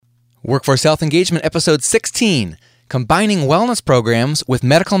Workforce Health Engagement, Episode 16, Combining Wellness Programs with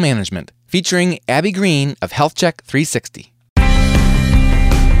Medical Management, featuring Abby Green of HealthCheck 360.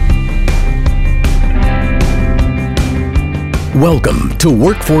 Welcome to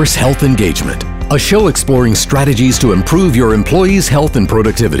Workforce Health Engagement, a show exploring strategies to improve your employees' health and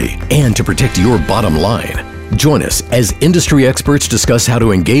productivity and to protect your bottom line. Join us as industry experts discuss how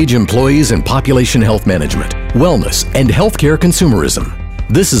to engage employees in population health management, wellness, and healthcare consumerism.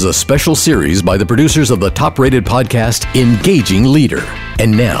 This is a special series by the producers of the top-rated podcast, Engaging Leader.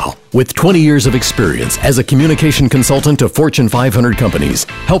 And now, with 20 years of experience as a communication consultant to Fortune 500 companies,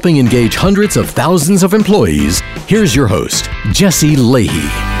 helping engage hundreds of thousands of employees, here's your host, Jesse Leahy.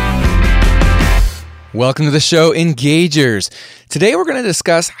 Welcome to the show, Engagers. Today we're going to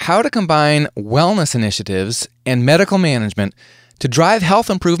discuss how to combine wellness initiatives and medical management to drive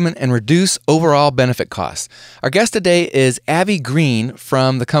health improvement and reduce overall benefit costs. Our guest today is Abby Green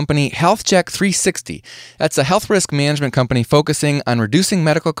from the company HealthCheck 360. That's a health risk management company focusing on reducing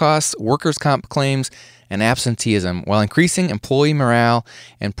medical costs, workers' comp claims, and absenteeism while increasing employee morale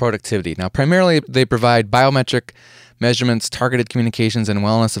and productivity. Now, primarily they provide biometric measurements, targeted communications, and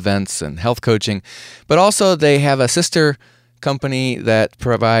wellness events and health coaching, but also they have a sister company that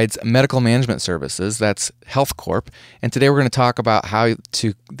provides medical management services. That's Health Corp. And today we're going to talk about how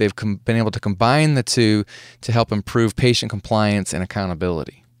they've been able to combine the two to help improve patient compliance and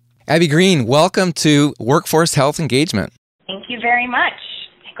accountability. Abby Green, welcome to Workforce Health Engagement. Thank you very much.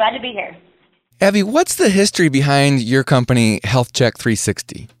 Glad to be here. Abby, what's the history behind your company, HealthCheck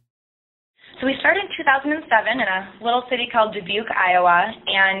 360? So we started in 2007 in a little city called Dubuque, Iowa,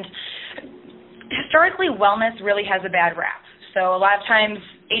 and historically wellness really has a bad rap. So a lot of times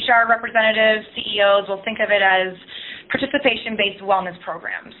HR representatives, CEOs will think of it as participation-based wellness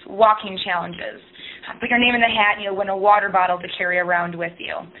programs, walking challenges. Put your name in the hat and you'll win a water bottle to carry around with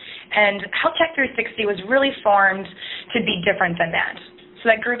you. And HealthCheck 360 was really formed to be different than that,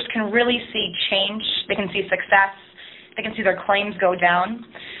 so that groups can really see change, they can see success, they can see their claims go down.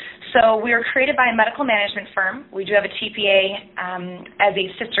 So we were created by a medical management firm. We do have a TPA as a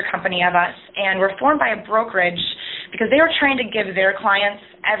sister company of us, and we're formed by a brokerage because they were trying to give their clients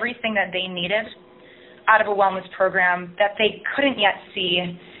everything that they needed out of a wellness program that they couldn't yet see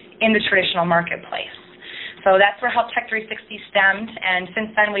in the traditional marketplace. So that's where HealthCheck 360 stemmed, and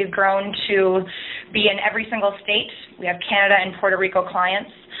since then we've grown to be in every single state. We have Canada and Puerto Rico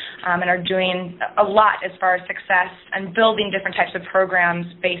clients, and are doing a lot as far as success and building different types of programs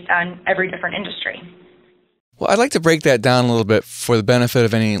based on every different industry. Well, I'd like to break that down a little bit for the benefit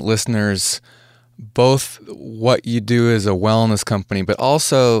of any listeners, both what you do as a wellness company, but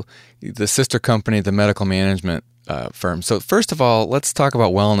also the sister company, the medical management firm. So first of all, let's talk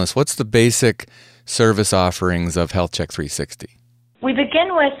about wellness. What's the basic service offerings of HealthCheck 360? We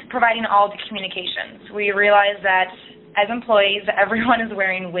begin with providing all the communications. We realize that as employees, everyone is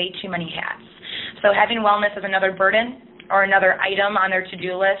wearing way too many hats. So having wellness as another burden or another item on their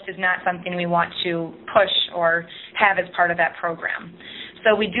to-do list is not something we want to push or have as part of that program.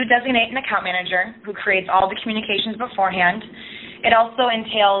 So we do designate an account manager who creates all the communications beforehand. It also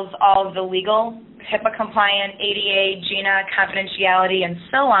entails all of the legal, HIPAA-compliant, ADA, GINA, confidentiality, and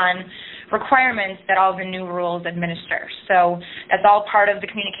so on requirements that all the new rules administer. So that's all part of the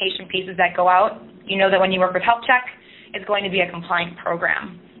communication pieces that go out. You know that when you work with HealthCheck, it's going to be a compliant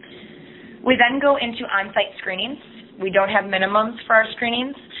program. We then go into on-site screenings. We don't have minimums for our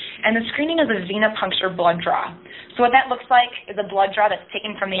screenings, and the screening is a venipuncture blood draw. So what that looks like is a blood draw that's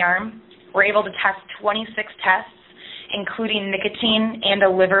taken from the arm. We're able to test 26 tests, including nicotine and a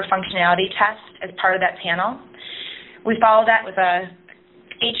liver functionality test as part of that panel. We follow that with a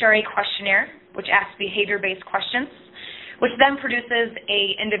HRA questionnaire, which asks behavior-based questions, which then produces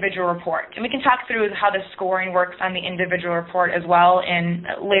a individual report. And we can talk through how the scoring works on the individual report as well in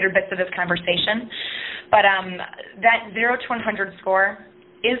later bits of this conversation. But that 0 to 100 score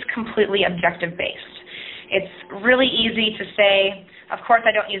is completely objective-based. It's really easy to say, of course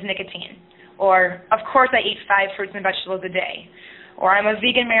I don't use nicotine, or of course I eat 5 fruits and vegetables a day, or I'm a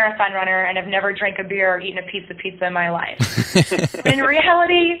vegan marathon runner and I've never drank a beer or eaten a piece of pizza in my life. In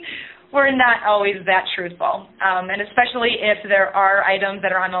reality, we're not always that truthful, and especially if there are items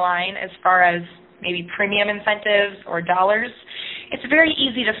that are on the line as far as maybe premium incentives or dollars, it's very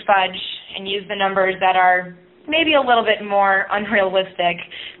easy to fudge and use the numbers that are maybe a little bit more unrealistic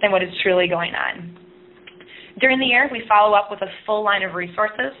than what is truly going on. During the year, we follow up with a full line of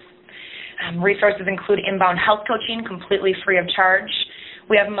resources. Resources include inbound health coaching, completely free of charge.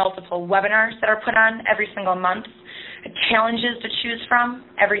 We have multiple webinars that are put on every single month, challenges to choose from.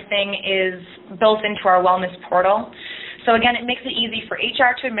 Everything is built into our wellness portal. So again, it makes it easy for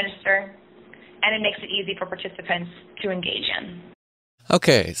HR to administer, and it makes it easy for participants to engage in.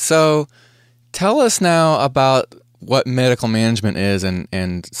 Okay, so tell us now about what medical management is and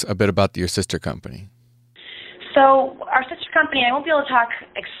a bit about your sister company. So our sister company, I won't be able to talk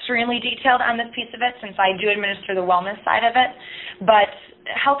extremely detailed on this piece of it since I do administer the wellness side of it, but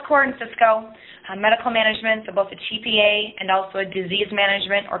HealthCore and Cisco, medical management, so both a TPA and also a disease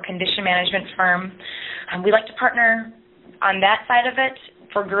management or condition management firm. We like to partner on that side of it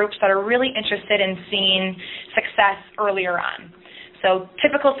for groups that are really interested in seeing success earlier on. So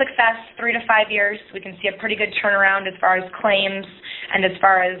typical success, 3 to 5 years. We can see a pretty good turnaround as far as claims and as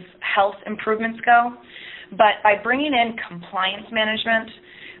far as health improvements go. But by bringing in compliance management,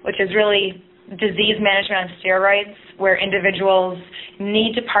 which is really disease management on steroids, where individuals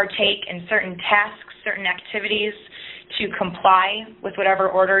need to partake in certain tasks, certain activities to comply with whatever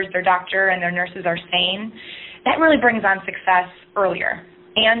orders their doctor and their nurses are saying, that really brings on success earlier.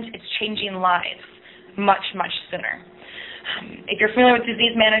 And it's changing lives much, much sooner. If you're familiar with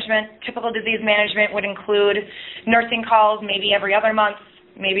disease management, typical disease management would include nursing calls maybe every other month,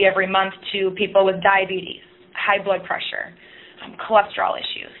 maybe every month to people with diabetes, high blood pressure, cholesterol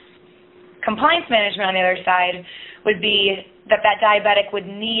issues. Compliance management on the other side would be that diabetic would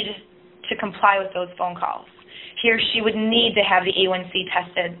need to comply with those phone calls. He or she would need to have the A1C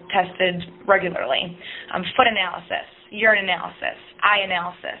tested regularly, foot analysis, urine analysis, eye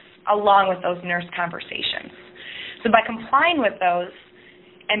analysis, along with those nurse conversations. So by complying with those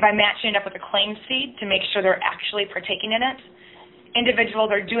and by matching it up with a claims feed to make sure they're actually partaking in it, individuals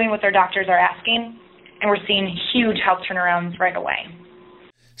are doing what their doctors are asking, and we're seeing huge health turnarounds right away.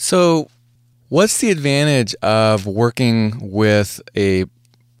 So what's the advantage of working with a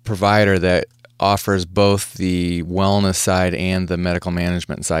provider that offers both the wellness side and the medical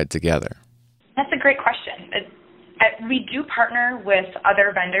management side together? That's a great question. We do partner with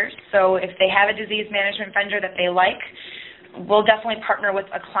other vendors, so if they have a disease management vendor that they like, we'll definitely partner with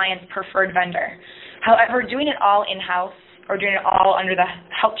a client's preferred vendor. However, doing it all in-house or doing it all under the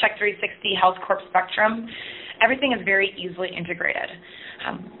Health Check 360 Health Corp spectrum, everything is very easily integrated.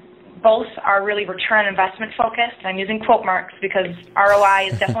 Both are really return on investment focused. I'm using quote marks because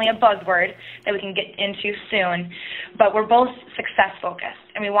ROI is definitely a buzzword that we can get into soon, but we're both success focused,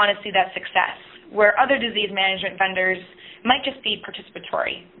 and we want to see that success, where other disease management vendors might just be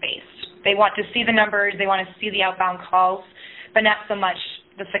participatory based. They want to see the numbers, they want to see the outbound calls, but not so much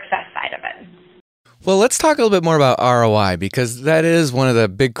the success side of it. Well, let's talk a little bit more about ROI, because that is one of the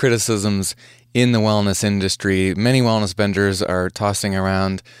big criticisms in the wellness industry. Many wellness vendors are tossing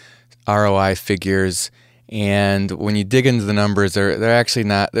around ROI figures, and when you dig into the numbers, they're actually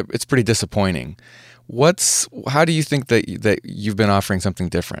not. It's pretty disappointing. How do you think that you've been offering something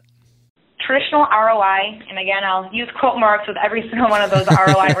different? Traditional ROI, and again, I'll use quote marks with every single one of those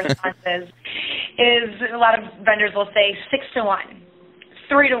ROI responses, is a lot of vendors will say 6 to 1,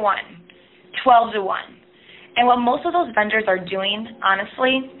 3 to 1, 12 to 1. And what most of those vendors are doing,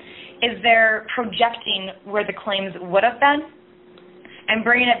 honestly, is they're projecting where the claims would have been and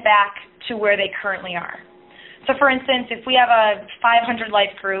bringing it back to where they currently are. So for instance, if we have a 500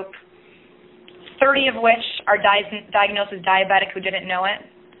 life group, 30 of which are diagnosed as diabetic who didn't know it,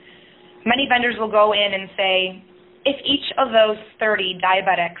 many vendors will go in and say, if each of those 30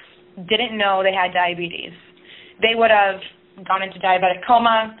 diabetics didn't know they had diabetes, they would have gone into diabetic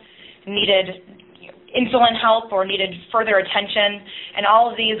coma, needed insulin help, or needed further attention, and all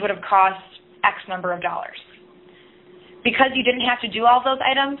of these would have cost X number of dollars. Because you didn't have to do all those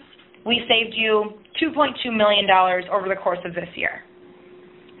items, we saved you $2.2 million over the course of this year.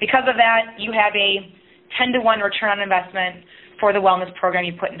 Because of that, you have a 10 to 1 return on investment for the wellness program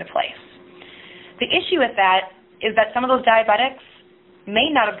you put into place. The issue with that is that some of those diabetics may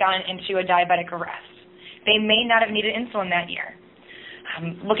not have gone into a diabetic arrest. They may not have needed insulin that year.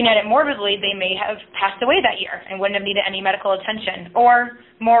 Looking at it morbidly, they may have passed away that year and wouldn't have needed any medical attention. Or,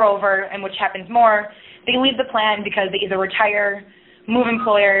 moreover, and which happens more, they leave the plan because they either retire, move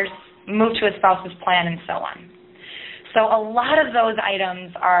employers, move to a spouse's plan, and so on. So a lot of those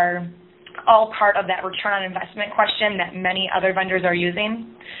items are all part of that return on investment question that many other vendors are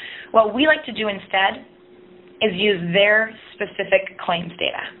using. What we like to do instead is use their specific claims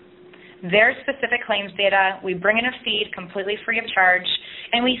data. Their specific claims data, we bring in a feed completely free of charge,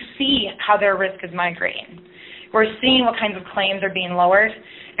 and we see how their risk is migrating. We're seeing what kinds of claims are being lowered,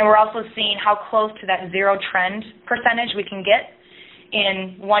 and we're also seeing how close to that zero trend percentage we can get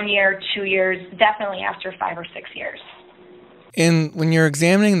in 1 year, 2 years, definitely after 5 or 6 years. And when you're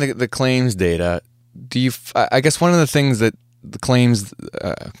examining the claims data, I guess one of the things that the claims,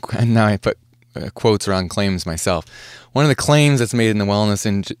 and now I put quotes around claims myself, one of the claims that's made in the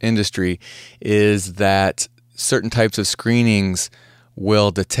wellness industry is that certain types of screenings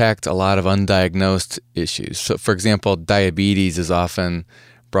will detect a lot of undiagnosed issues. So, for example, diabetes is often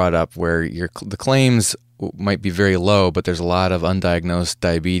brought up where the claims might be very low, but there's a lot of undiagnosed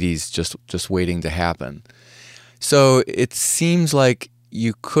diabetes just waiting to happen. So it seems like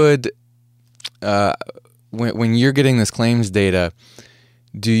you could, when you're getting this claims data,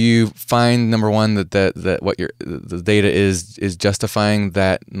 do you find, number one, that what the data is justifying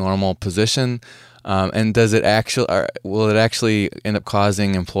that normal position, and will it actually end up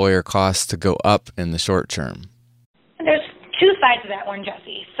causing employer costs to go up in the short term? There's two sides to that one,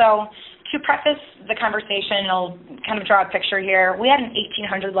 Jesse. So to preface the conversation, I'll kind of draw a picture here. We had an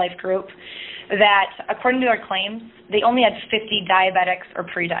 1,800 life group that, according to their claims, they only had 50 diabetics or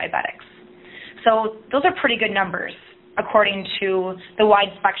pre-diabetics. So those are pretty good numbers, according to the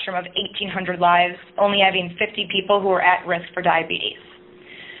wide spectrum of 1,800 lives, only having 50 people who were at risk for diabetes.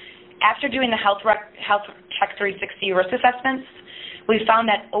 After doing the Health Check 360 risk assessments, we found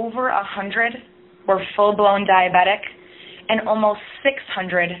that over 100 were full-blown diabetic and almost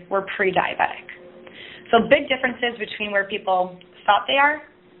 600 were pre-diabetic. So big differences between where people thought they are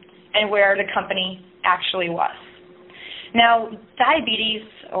and where the company actually was. Now, diabetes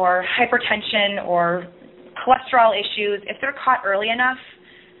or hypertension or cholesterol issues, if they're caught early enough,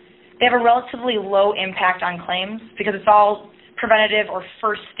 they have a relatively low impact on claims because it's all preventative or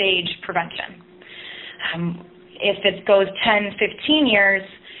first stage prevention. If it goes 10, 15 years,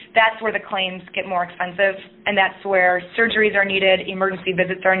 that's where the claims get more expensive, and that's where surgeries are needed, emergency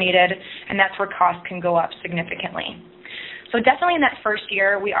visits are needed, and that's where costs can go up significantly. So definitely in that first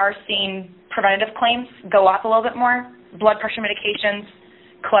year, we are seeing preventative claims go up a little bit more, blood pressure medications,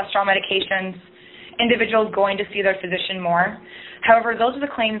 cholesterol medications, individuals going to see their physician more. However, those are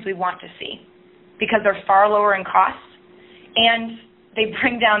the claims we want to see because they're far lower in costs, and they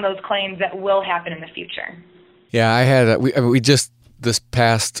bring down those claims that will happen in the future. Yeah, we just this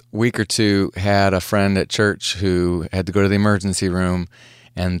past week or two had a friend at church who had to go to the emergency room,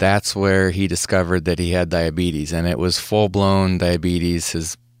 and that's where he discovered that he had diabetes, and it was full-blown diabetes.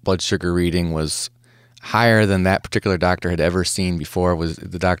 His blood sugar reading was higher than that particular doctor had ever seen before.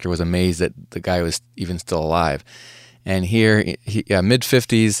 The doctor was amazed that the guy was even still alive. And here,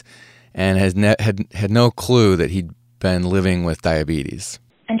 mid-50s, and had no clue that he'd been living with diabetes.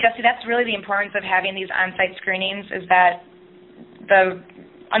 And Jesse, that's really the importance of having these on-site screenings, is that the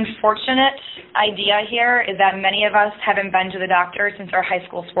unfortunate idea here is that many of us haven't been to the doctor since our high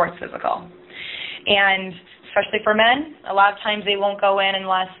school sports physical. And especially for men, a lot of times they won't go in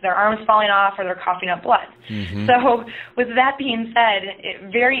unless their arm's falling off or they're coughing up blood. Mm-hmm. So with that being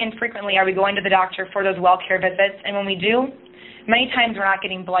said, very infrequently are we going to the doctor for those well care visits. And when we do, many times we're not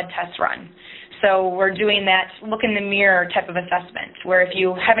getting blood tests run. So we're doing that look in the mirror type of assessment, where if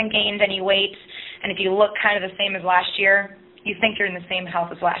you haven't gained any weight and if you look kind of the same as last year, you think you're in the same health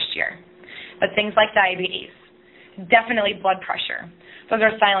as last year. But things like diabetes, definitely blood pressure, those are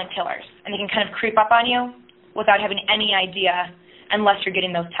silent killers, and they can kind of creep up on you without having any idea unless you're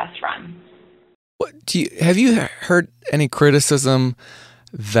getting those tests run. Have you heard any criticism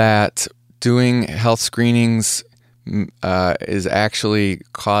that doing health screenings is actually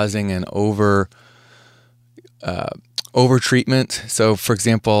causing an over treatment? So, for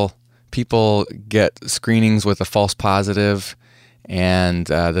example, people get screenings with a false positive, and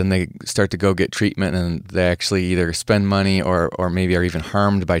then they start to go get treatment, and they actually either spend money or maybe are even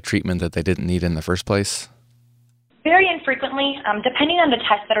harmed by treatment that they didn't need in the first place? Very infrequently, depending on the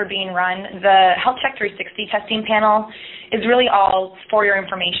tests that are being run. The Health Check 360 testing panel is really all for your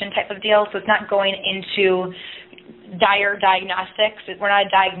information type of deal, so it's not going into dire diagnostics. We're not a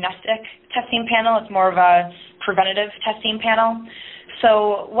diagnostic testing panel. It's more of a preventative testing panel.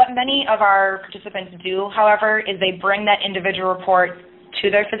 So what many of our participants do, however, is they bring that individual report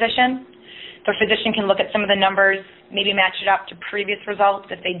to their physician. Their physician can look at some of the numbers, maybe match it up to previous results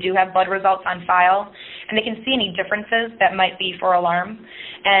if they do have blood results on file, and they can see any differences that might be for alarm.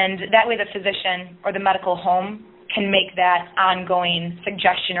 And that way the physician or the medical home can make that ongoing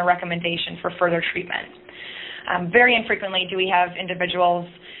suggestion or recommendation for further treatment. Very infrequently do we have individuals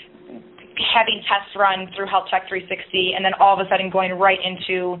having tests run through Health Check 360 and then all of a sudden going right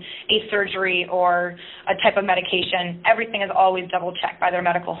into a surgery or a type of medication. Everything is always double-checked by their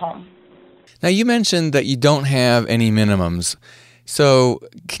medical home. Now, you mentioned that you don't have any minimums. So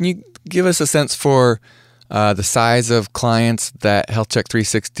can you give us a sense for the size of clients that Health Check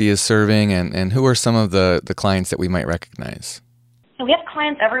 360 is serving, and who are some of the clients that we might recognize? So we have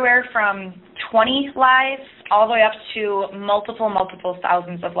clients everywhere from 20 lives all the way up to multiple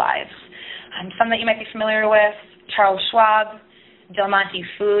thousands of lives. Some that you might be familiar with, Charles Schwab, Del Monte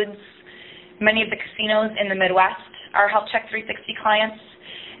Foods, many of the casinos in the Midwest are Health Check 360 clients,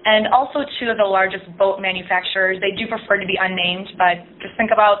 and also two of the largest boat manufacturers. They do prefer to be unnamed, but just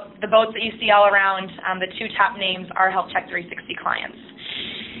think about the boats that you see all around. The two top names are Health Check 360 clients.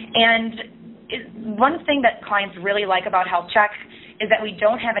 And one thing that clients really like about Health Check is that we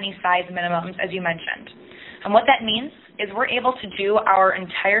don't have any size minimums, as you mentioned. And what that means is we're able to do our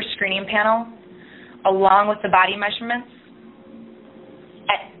entire screening panel along with the body measurements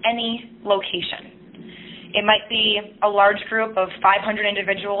at any location. It might be a large group of 500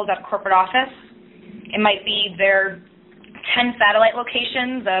 individuals at a corporate office. It might be their 10 satellite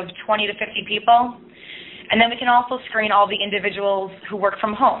locations of 20 to 50 people. And then we can also screen all the individuals who work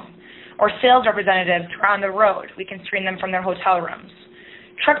from home or sales representatives who are on the road. We can screen them from their hotel rooms.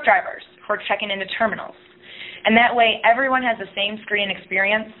 Truck drivers who are checking into terminals. And that way, everyone has the same screening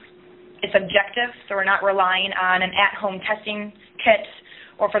experience. It's objective, so we're not relying on an at-home testing kit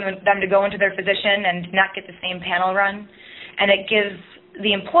or for them to go into their physician and not get the same panel run. And it gives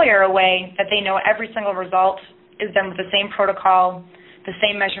the employer a way that they know every single result is done with the same protocol, the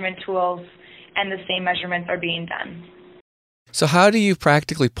same measurement tools, and the same measurements are being done. So how do you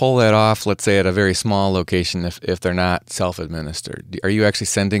practically pull that off, let's say, at a very small location if they're not self-administered? Are you actually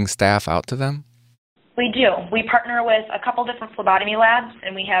sending staff out to them? We do. We partner with a couple different phlebotomy labs,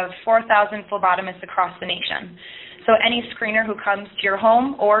 and we have 4,000 phlebotomists across the nation. So any screener who comes to your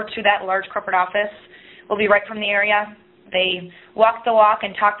home or to that large corporate office will be right from the area. They walk the walk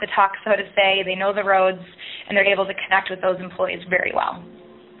and talk the talk, so to say. They know the roads, and they're able to connect with those employees very well.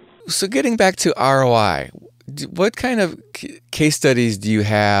 So getting back to ROI, what kind of case studies do you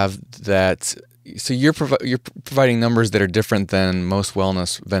have that – so you're providing numbers that are different than most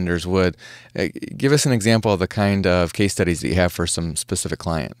wellness vendors would. Give us an example of the kind of case studies that you have for some specific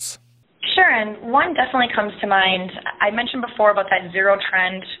clients. Sure, and one definitely comes to mind. I mentioned before about that zero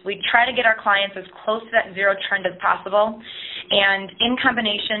trend. We try to get our clients as close to that zero trend as possible, and in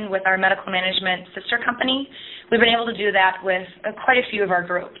combination with our medical management sister company, we've been able to do that with quite a few of our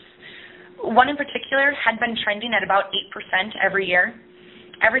groups. One in particular had been trending at about 8% every year.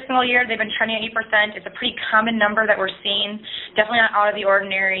 Every single year they've been trending at 8%. It's a pretty common number that we're seeing, definitely not out of the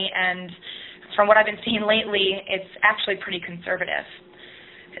ordinary, and from what I've been seeing lately, it's actually pretty conservative.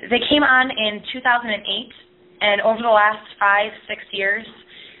 They came on in 2008, and over the last 5-6 years,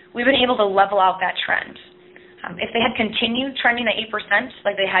 we've been able to level out that trend. If they had continued trending at 8%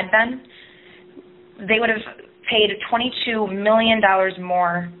 like they had been, they would have paid $22 million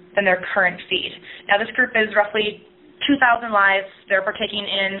more than their current feed. Now, this group is roughly 2,000 lives. They're partaking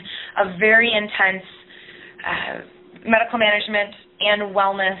in a very intense medical management and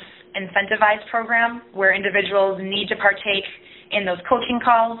wellness incentivized program where individuals need to partake in those coaching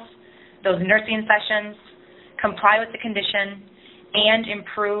calls, those nursing sessions, comply with the condition, and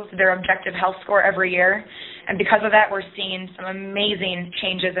improve their objective health score every year. And because of that, we're seeing some amazing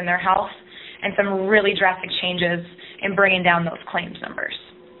changes in their health and some really drastic changes in bringing down those claims numbers.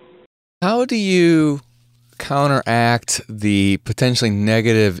 How do you counteract the potentially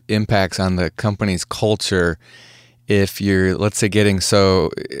negative impacts on the company's culture if you're, let's say,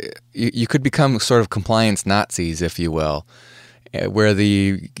 you could become sort of compliance Nazis, if you will, where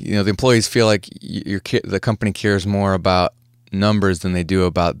the employees feel like the company cares more about numbers than they do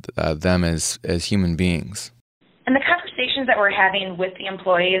about them as human beings? And the conversations that we're having with the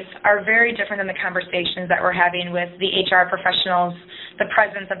employees are very different than the conversations that we're having with the HR professionals, the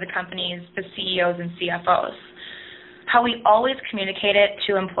presidents of the companies, the CEOs and CFOs. How we always communicate it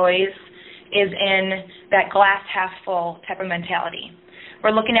to employees is in that glass half full type of mentality.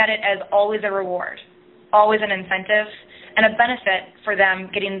 We're looking at it as always a reward, always an incentive, and a benefit for them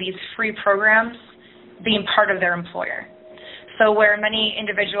getting these free programs being part of their employer. So where many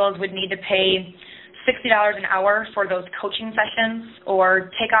individuals would need to pay $60 an hour for those coaching sessions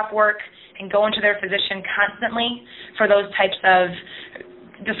or take off work and go into their physician constantly for those types of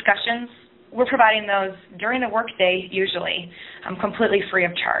discussions, we're providing those during the workday usually, completely free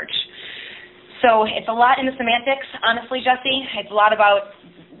of charge. So it's a lot in the semantics, honestly, Jesse. It's a lot about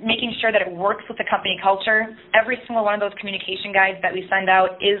making sure that it works with the company culture. Every single one of those communication guides that we send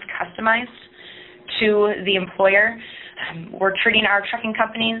out is customized to the employer. We're treating our trucking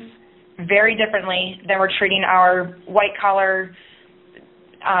companies very differently than we're treating our white-collar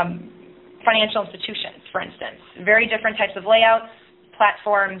financial institutions, for instance. Very different types of layouts,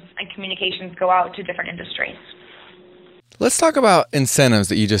 platforms, and communications go out to different industries. Let's talk about incentives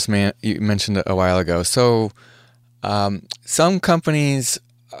that you mentioned a while ago. So some companies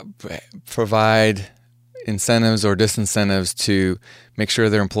provide incentives or disincentives to make sure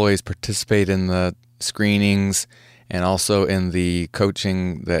their employees participate in the screenings and also in the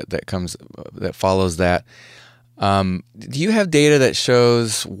coaching that follows that. Do you have data that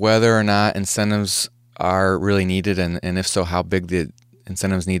shows whether or not incentives are really needed, and if so, how big the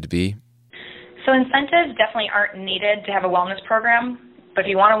incentives need to be? So incentives definitely aren't needed to have a wellness program, but if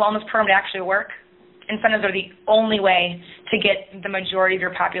you want a wellness program to actually work, incentives are the only way to get the majority of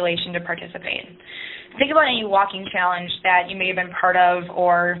your population to participate. Think about any walking challenge that you may have been part of,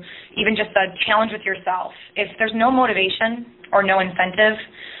 or even just a challenge with yourself. If there's no motivation or no incentive,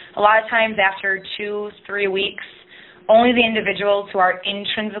 a lot of times after 2-3 weeks, only the individuals who are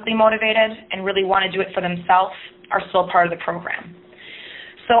intrinsically motivated and really want to do it for themselves are still part of the program.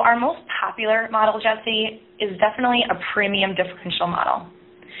 So our most popular model, Jesse, is definitely a premium differential model.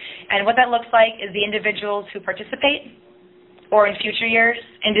 And what that looks like is the individuals who participate, or in future years,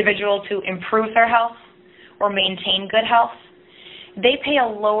 individuals who improve their health or maintain good health, they pay a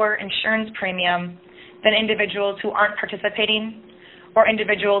lower insurance premium than individuals who aren't participating or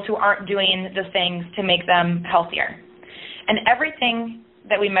individuals who aren't doing the things to make them healthier. And everything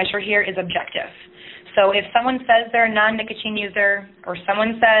that we measure here is objective. So if someone says they're a non-nicotine user, or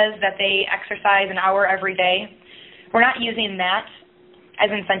someone says that they exercise an hour every day, we're not using that as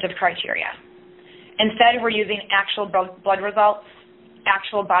incentive criteria. Instead, we're using actual blood results,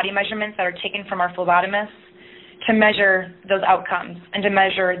 actual body measurements that are taken from our phlebotomists to measure those outcomes and to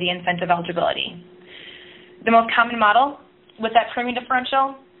measure the incentive eligibility. The most common model with that premium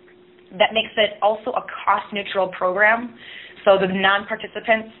differential that makes it also a cost-neutral program, so the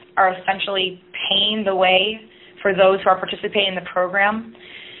non-participants are essentially paying the way for those who are participating in the program.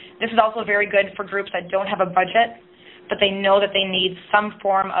 This is also very good for groups that don't have a budget, but they know that they need some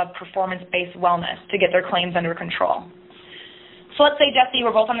form of performance-based wellness to get their claims under control. So let's say, Jesse,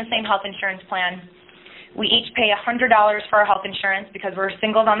 we're both on the same health insurance plan. We each pay $100 for our health insurance because we're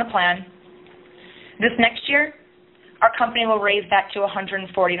singles on the plan. This next year, our company will raise that to $140.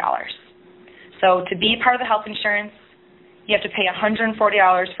 So to be part of the health insurance, you have to pay $140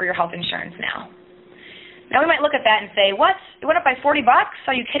 for your health insurance now. Now we might look at that and say, what? It went up by $40?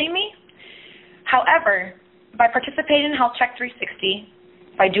 Are you kidding me? However, by participating in Health Check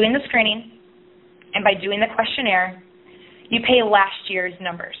 360, by doing the screening, and by doing the questionnaire, you pay last year's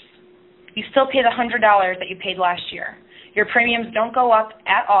numbers. You still pay the $100 that you paid last year. Your premiums don't go up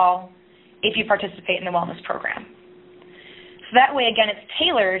at all if you participate in the wellness program. So that way, again, it's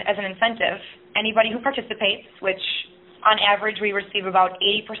tailored as an incentive. Anybody who participates, which on average we receive about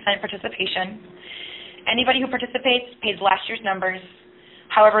 80% participation, anybody who participates pays last year's numbers.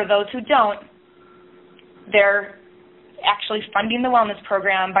 However, those who don't, they're actually funding the wellness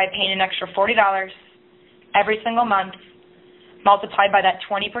program by paying an extra $40 every single month, multiplied by that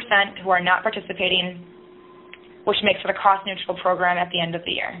 20% who are not participating, which makes it a cost-neutral program at the end of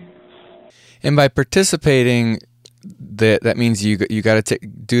the year. And by participating, that means you got to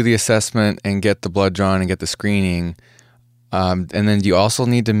do the assessment and get the blood drawn and get the screening, and then you also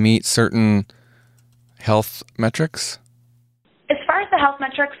need to meet certain health metrics? As far as the health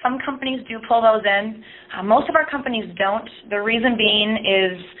metrics, some companies do pull those in. Most of our companies don't. The reason being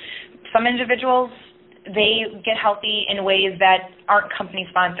is some individuals, they get healthy in ways that aren't company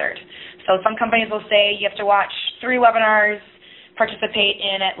sponsored. So some companies will say you have to watch 3 webinars, participate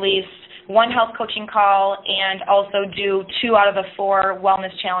in at least 1 health coaching call, and also do 2 out of the 4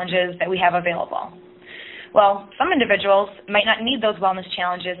 wellness challenges that we have available. Well, some individuals might not need those wellness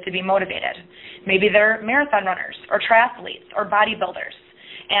challenges to be motivated. Maybe they're marathon runners or triathletes or bodybuilders,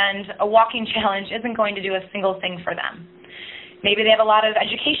 and a walking challenge isn't going to do a single thing for them. Maybe they have a lot of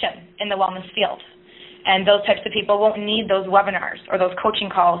education in the wellness field, and those types of people won't need those webinars or those coaching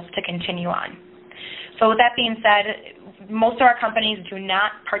calls to continue on. So with that being said, most of our companies do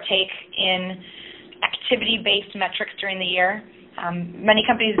not partake in activity-based metrics during the year. Many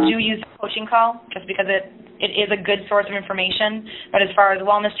companies do use a coaching call just because it is a good source of information, but as far as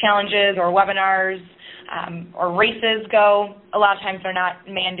wellness challenges or webinars or races go, a lot of times they're not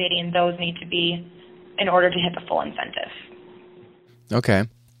mandating those need to be in order to hit the full incentive. Okay.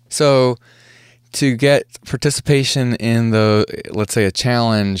 So to get participation in let's say a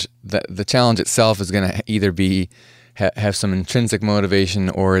challenge, the challenge itself is going to either be have some intrinsic motivation,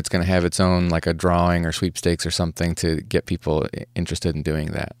 or it's going to have its own, like a drawing or sweepstakes or something to get people interested in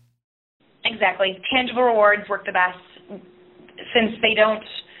doing that. Exactly. Tangible rewards work the best. Since they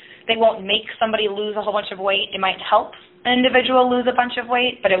won't make somebody lose a whole bunch of weight. It might help an individual lose a bunch of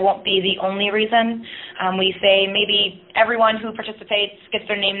weight, but it won't be the only reason. We say maybe everyone who participates gets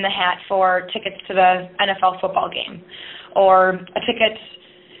their name in the hat for tickets to the NFL football game, or a ticket,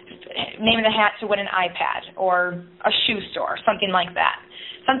 name in the hat to win an iPad, or a shoe store, something like that.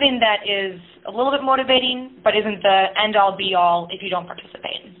 something that is a little bit motivating, but isn't the end-all, be-all if you don't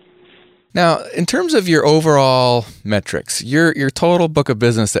participate. Now, in terms of your overall metrics, your total book of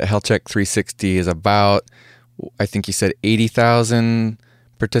business at HealthCheck 360 is about, I think you said 80,000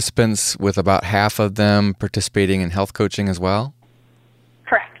 participants, with about half of them participating in health coaching as well?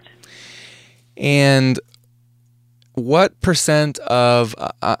 Correct. And what percent of,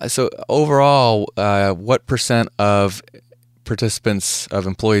 so overall, what percent of participants, of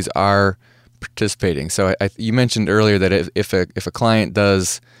employees are participating? So you mentioned earlier that if a client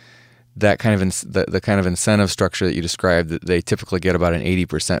does that kind of the kind of incentive structure that you described, that they typically get about an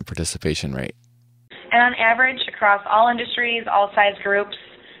 80% participation rate. And on average, across all industries, all size groups,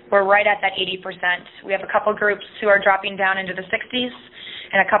 we're right at that 80%. We have a couple groups who are dropping down into the 60s,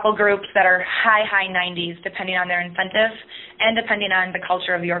 and a couple groups that are high 90s, depending on their incentive and depending on the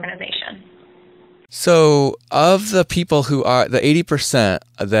culture of the organization. So of the people who are, the 80%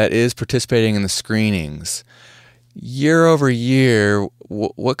 that is participating in the screenings, year over year,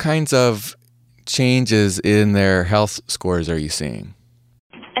 what kinds of changes in their health scores are you seeing?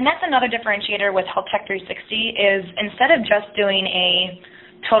 And that's another differentiator with HealthCheck 360 is instead of just doing a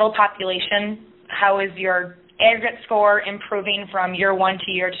total population, how is your aggregate score improving from year 1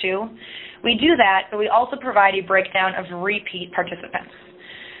 to year 2, we do that, but we also provide a breakdown of repeat participants.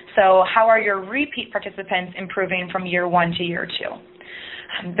 So how are your repeat participants improving from year 1 to year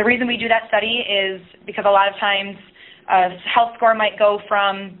 2? The reason we do that study is because a lot of times a health score might go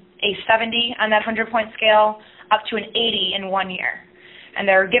from a 70 on that 100-point scale up to an 80 in 1 year. And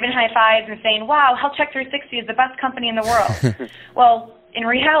they're giving high fives and saying, wow, HealthCheck 360 is the best company in the world. Well, in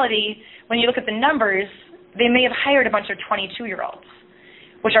reality, when you look at the numbers, they may have hired a bunch of 22-year-olds,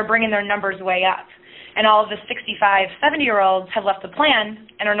 which are bringing their numbers way up. And all of the 65, 70-year-olds have left the plan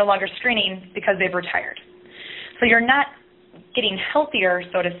and are no longer screening because they've retired. So you're not getting healthier,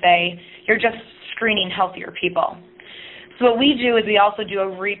 so to say, you're just screening healthier people. So what we do is we also do a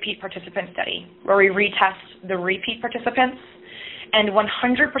repeat participant study where we retest the repeat participants, and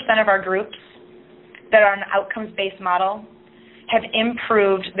 100% of our groups that are on an outcomes-based model have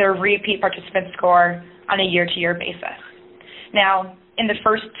improved their repeat participant score on a year-to-year basis. Now, in the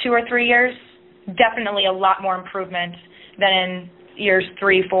first 2 or 3 years, definitely a lot more improvement than in years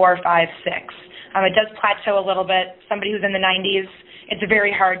 3, 4, 5, 6. It does plateau a little bit. Somebody who's in the 90s, it's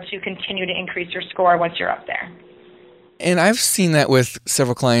very hard to continue to increase your score once you're up there. And I've seen that with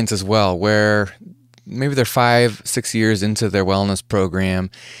several clients as well, where maybe they're 5, 6 years into their wellness program,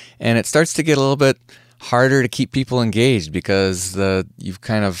 and it starts to get a little bit harder to keep people engaged because you've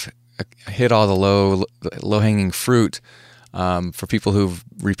kind of hit all the low-hanging fruit for people who've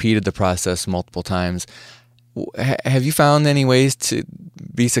repeated the process multiple times. Have you found any ways to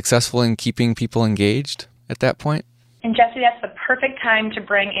be successful in keeping people engaged at that point? And Jesse, that's the perfect time to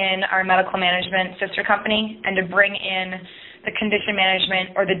bring in our medical management sister company and to bring in the condition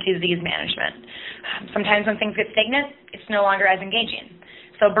management or the disease management. Sometimes when things get stagnant, it's no longer as engaging.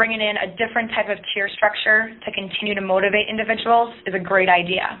 So bringing in a different type of tier structure to continue to motivate individuals is a great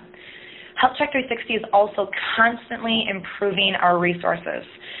idea. HealthCheck 360 is also constantly improving our resources.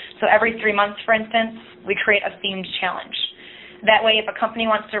 So every 3 months, for instance, we create a themed challenge. That way, if a company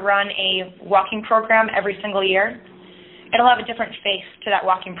wants to run a walking program every single year, it'll have a different face to that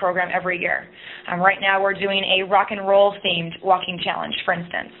walking program every year. Right now, we're doing a rock and roll themed walking challenge, for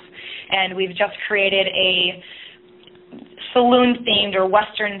instance. And we've just created a saloon themed or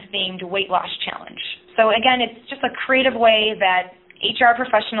Western themed weight loss challenge. So again, it's just a creative way that HR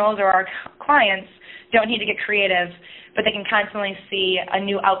professionals or our clients don't need to get creative, but they can constantly see a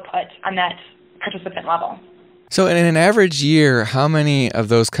new output on that participant level. So in an average year, how many of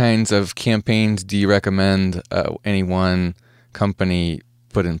those kinds of campaigns do you recommend any one company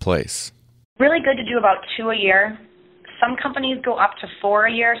put in place? Really good to do about 2 a year. Some companies go up to 4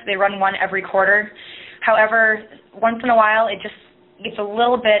 a year, so they run one every quarter. However, once in a while, it just gets a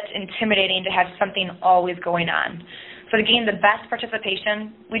little bit intimidating to have something always going on. So to gain the best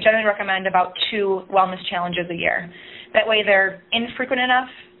participation, we generally recommend about 2 wellness challenges a year. That way they're infrequent enough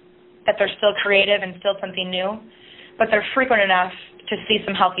that they're still creative and still something new, but they're frequent enough to see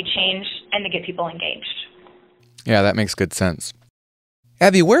some healthy change and to get people engaged. Yeah, that makes good sense.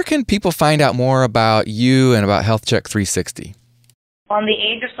 Abby, where can people find out more about you and about HealthCheck 360? Well, in the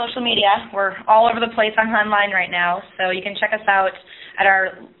age of social media, we're all over the place online right now, so you can check us out at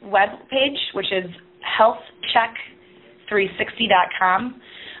our web page, which is healthcheck360.com.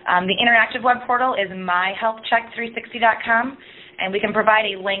 The interactive web portal is myhealthcheck360.com, and we can provide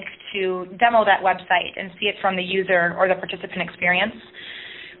a link to demo that website and see it from the user or the participant experience.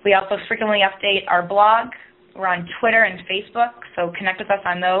 We also frequently update our blog, We're on Twitter and Facebook, so connect with us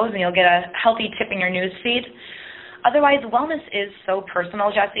on those, and you'll get a healthy tip in your news feed. Otherwise, wellness is so personal,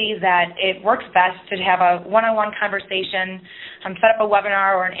 Jesse, that it works best to have a one-on-one conversation, set up a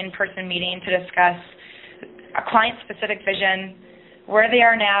webinar or an in-person meeting to discuss a client-specific vision, where they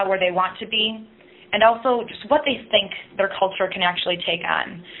are now, where they want to be, and also just what they think their culture can actually take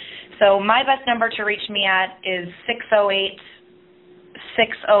on. So my best number to reach me at is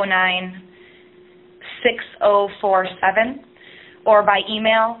 608-609-6047, or by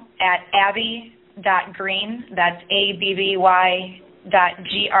email at abby.green, that's abby.green,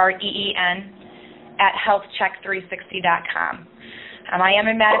 at healthcheck360.com. I am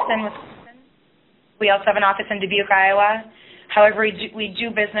in Madison, Wisconsin. We also have an office in Dubuque, Iowa. However, we do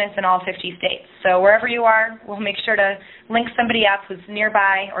business in all 50 states. So wherever you are, we'll make sure to link somebody up who's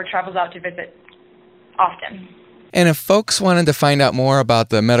nearby or travels out to visit often. And if folks wanted to find out more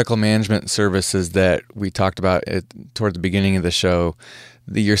about the medical management services that we talked about toward the beginning of the show,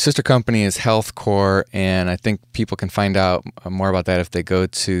 your sister company is HealthCore, and I think people can find out more about that if they go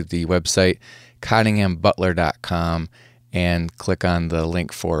to the website CottinghamButler.com and click on the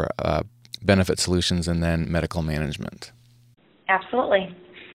link for benefit solutions and then medical management. Absolutely.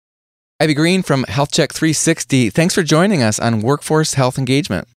 Abby Green from HealthCheck 360, thanks for joining us on Workforce Health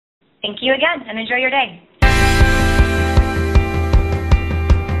Engagement. Thank you again, and enjoy your day.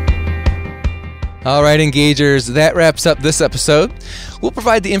 All right, Engagers, that wraps up this episode. We'll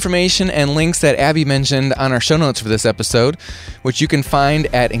provide the information and links that Abby mentioned on our show notes for this episode, which you can find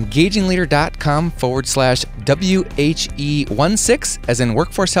at engagingleader.com/WHE16, as in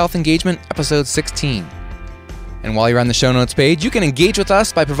Workforce Health Engagement, episode 16. And while you're on the show notes page, you can engage with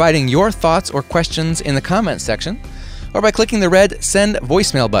us by providing your thoughts or questions in the comments section, or by clicking the red Send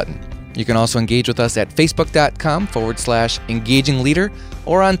Voicemail button. You can also engage with us at facebook.com/engagingleader,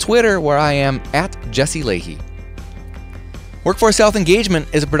 or on Twitter, where I am at Jesse Leahy. Workforce Health Engagement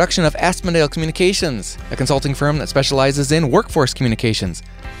is a production of Aspendale Communications, a consulting firm that specializes in workforce communications,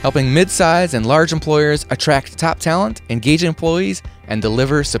 helping mid-size and large employers attract top talent, engage employees, and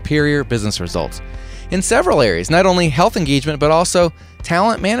deliver superior business results in several areas, not only health engagement, but also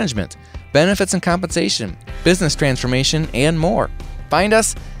talent management, benefits and compensation, business transformation, and more. Find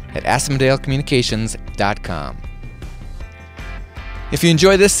us at AspendaleCommunications.com. If you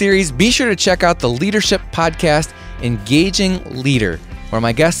enjoy this series, be sure to check out the leadership podcast, Engaging Leader, where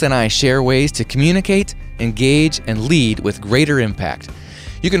my guests and I share ways to communicate, engage, and lead with greater impact.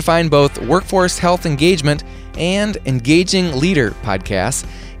 You can find both Workforce Health Engagement and Engaging Leader podcasts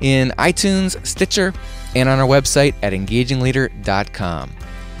in iTunes, Stitcher, and on our website at engagingleader.com.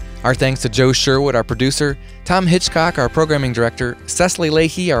 Our thanks to Joe Sherwood, our producer, Tom Hitchcock, our programming director, Cecily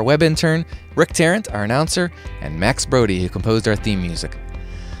Leahy, our web intern, Rick Tarrant, our announcer, and Max Brody, who composed our theme music.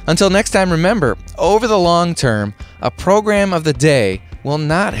 Until next time, remember, over the long term, a program of the day will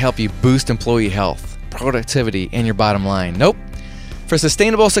not help you boost employee health, productivity, and your bottom line. Nope. For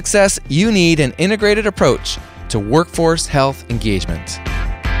sustainable success, you need an integrated approach to workforce health engagement.